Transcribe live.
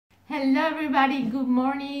Hello everybody, good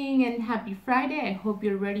morning and happy Friday. I hope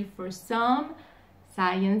you're ready for some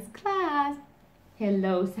science class.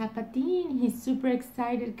 Hello Zapatin, he's super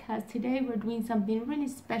excited because today we're doing something really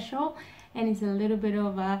special and it's a little bit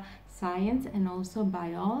of a science and also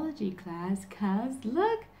biology class because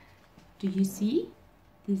look, do you see?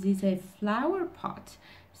 This is a flower pot.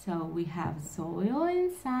 So we have soil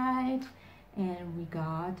inside and we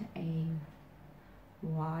got a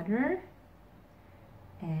water.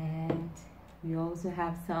 And we also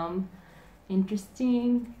have some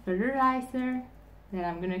interesting fertilizer that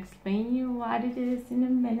I'm going to explain you what it is in a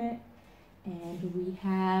minute. And we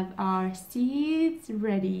have our seeds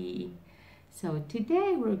ready. So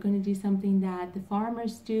today we're going to do something that the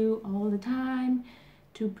farmers do all the time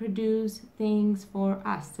to produce things for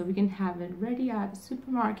us so we can have it ready at the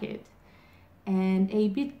supermarket. And a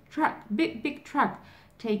big truck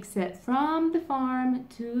takes it from the farm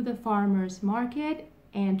to the farmer's market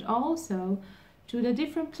and also to the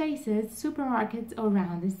different places, supermarkets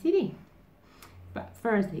around the city. But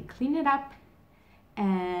first they clean it up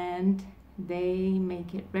and they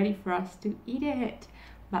make it ready for us to eat it.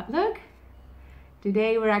 But look,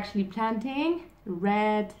 today we're actually planting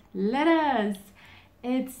red lettuce.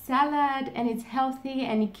 It's salad and it's healthy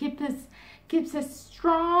and it keeps us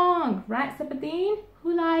strong, right Zapatin?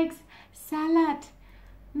 Who likes salad?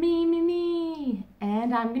 Me.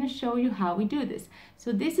 And I'm going to show you how we do this.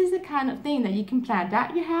 So this is the kind of thing that you can plant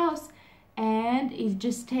at your house and it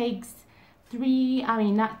just takes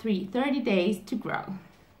 30 days to grow.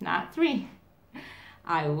 Not 3.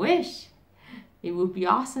 I wish it would be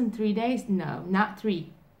awesome 3 days. No, not 3.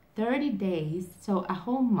 30 days, so a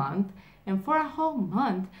whole month. And for a whole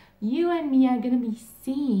month, you and me are going to be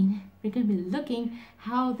seeing, we're going to be looking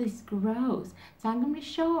how this grows. So I'm going to be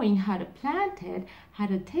showing how to plant it, how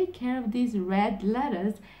to take care of these red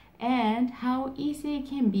lettuce, and how easy it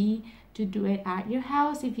can be to do it at your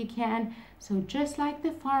house if you can. So just like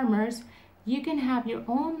the farmers, you can have your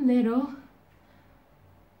own little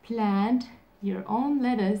plant, your own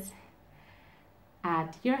lettuce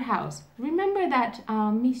at your house. Remember that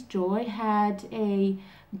Miss Joy had a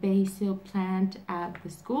basil plant at the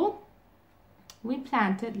school. We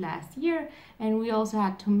planted last year and we also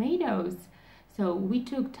had tomatoes. So we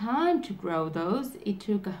took time to grow those. It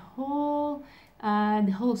took the whole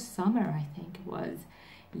summer, I think it was.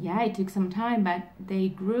 Yeah, it took some time, but they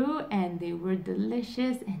grew and they were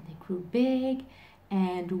delicious and they grew big.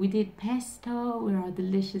 And we did pesto with our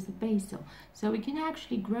delicious basil. So we can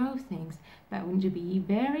actually grow things, but we need to be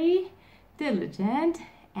very diligent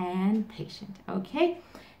and patient, okay?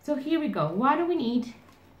 So here we go. What do we need?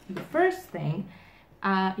 The first thing,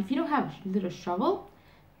 if you don't have a little shovel,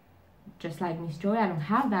 just like Miss Joy, I don't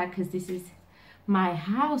have that because this is my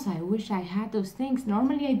house. I wish I had those things.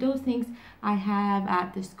 Normally those things I have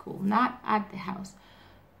at the school, not at the house.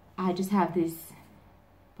 I just have these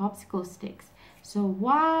popsicle sticks. So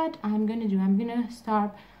what I'm gonna do, I'm gonna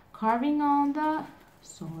start carving on the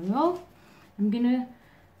soil. I'm gonna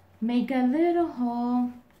make a little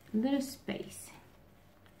hole, a little space.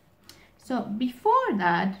 So before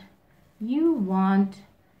that, you want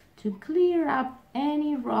to clear up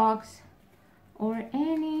any rocks or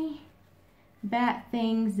any bad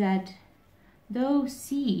things that those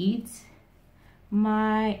seeds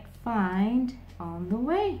might find on the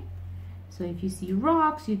way. So if you see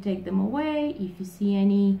rocks, you take them away. If you see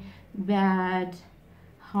any bad,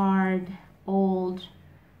 hard, old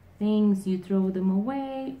things, you throw them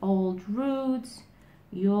away. Old roots,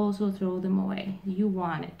 you also throw them away. You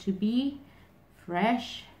want it to be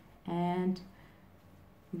fresh and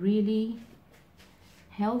really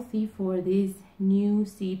healthy for these new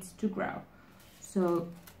seeds to grow. So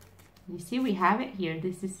you see we have it here.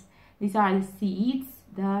 These are the seeds,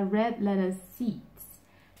 the red lettuce seeds.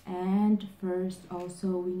 And first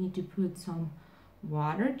also we need to put some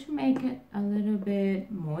water to make it a little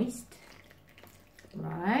bit moist,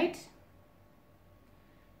 right?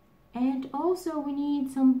 And also we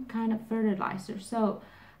need some kind of fertilizer. So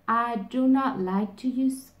I do not like to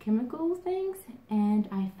use chemical things and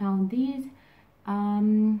I found these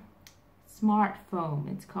Smart Foam,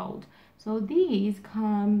 it's called. So these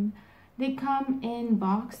come in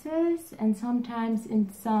boxes and sometimes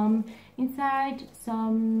inside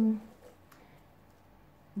some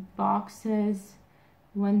boxes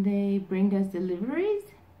when they bring us deliveries.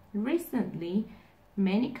 Recently,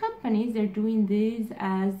 many companies are doing this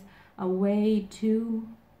as a way to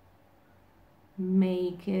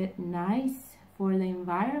make it nice for the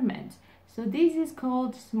environment. So this is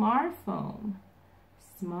called Smart Foam.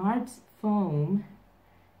 Smart Foam.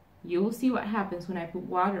 You'll see what happens when I put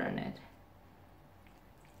water in it.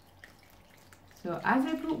 So as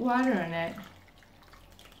I put water in it,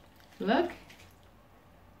 look,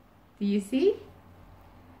 do you see?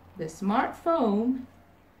 The smart foam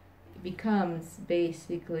becomes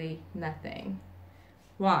basically nothing.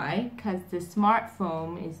 Why? Because the smart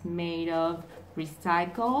foam is made of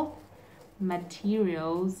recycled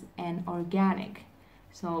materials and organic.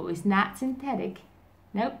 So it's not synthetic.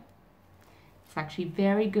 Nope. It's actually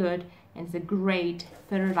very good, and it's a great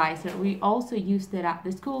fertilizer. We also used it at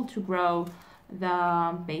the school to grow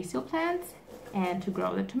the basil plants and to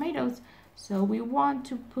grow the tomatoes. So we want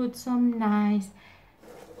to put some nice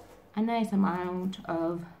amount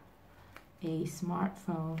of a smart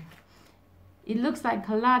foam. It looks like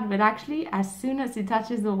a lot, but actually as soon as it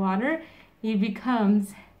touches the water, it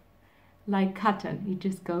becomes like cotton. It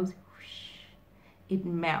just goes whoosh, it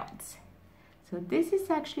melts. So this is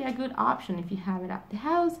actually a good option if you have it at the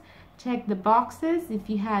house. Check the boxes. If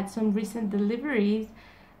you had some recent deliveries,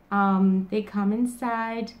 they come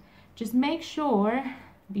inside. Just make sure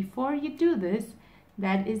before you do this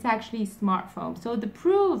that it's actually smart foam. So the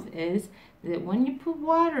proof is that when you put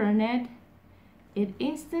water in it, it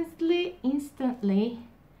instantly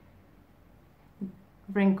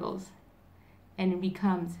wrinkles and it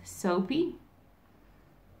becomes soapy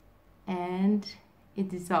and it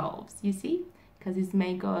dissolves, you see, because it's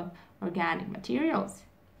made of organic materials.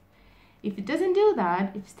 If it doesn't do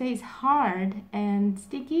that, if it stays hard and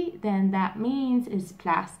sticky, then that means it's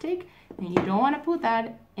plastic and you don't want to put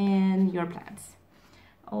that in your plants.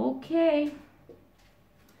 Okay,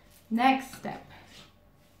 next step.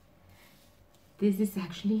 This is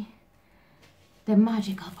actually the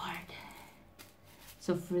magical part.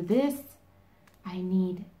 So for this, I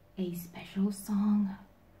need a special song.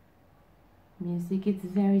 Music is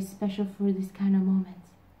very special for this kind of moments.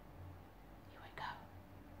 Here we go.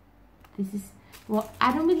 This is, well,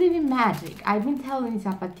 I don't believe in magic. I've been telling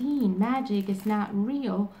Zapatin, magic is not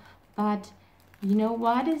real, but you know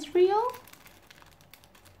what is real?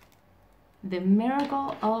 The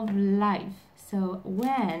miracle of life. So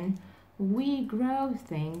when we grow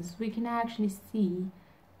things, we can actually see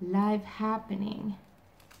life happening.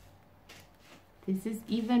 This is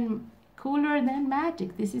even cooler than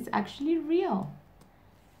magic. This is actually real.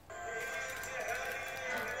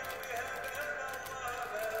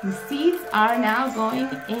 The seeds are now going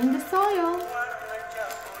in the soil.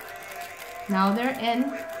 Now they're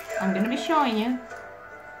in. I'm going to be showing you.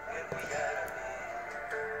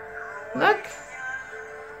 Look.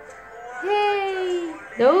 Yay!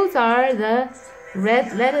 Those are the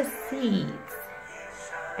red lettuce seeds.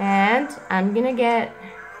 And I'm going to get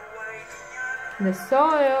the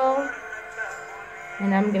soil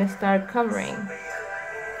and I'm going to start covering.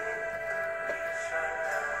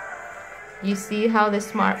 You see how the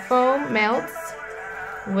smart foam melts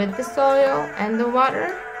with the soil and the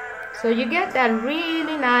water? So you get that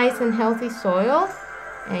really nice and healthy soil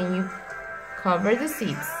and you cover the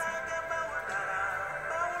seeds.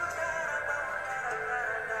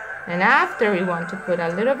 And after, we want to put a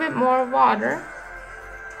little bit more water.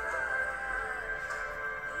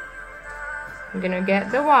 I'm gonna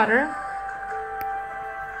get the water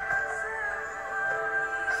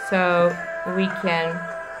so we can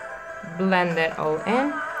blend it all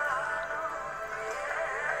in.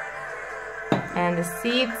 And the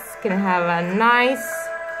seeds can have a nice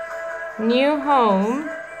new home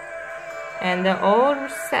and they're all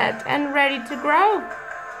set and ready to grow.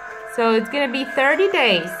 So it's gonna be 30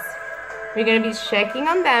 days. We're gonna be checking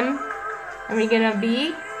on them and we're gonna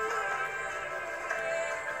be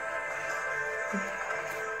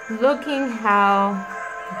looking how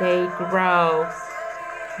they grow.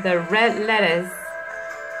 The red lettuce.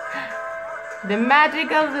 The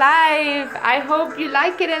magic of life. I hope you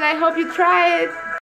like it and I hope you try it.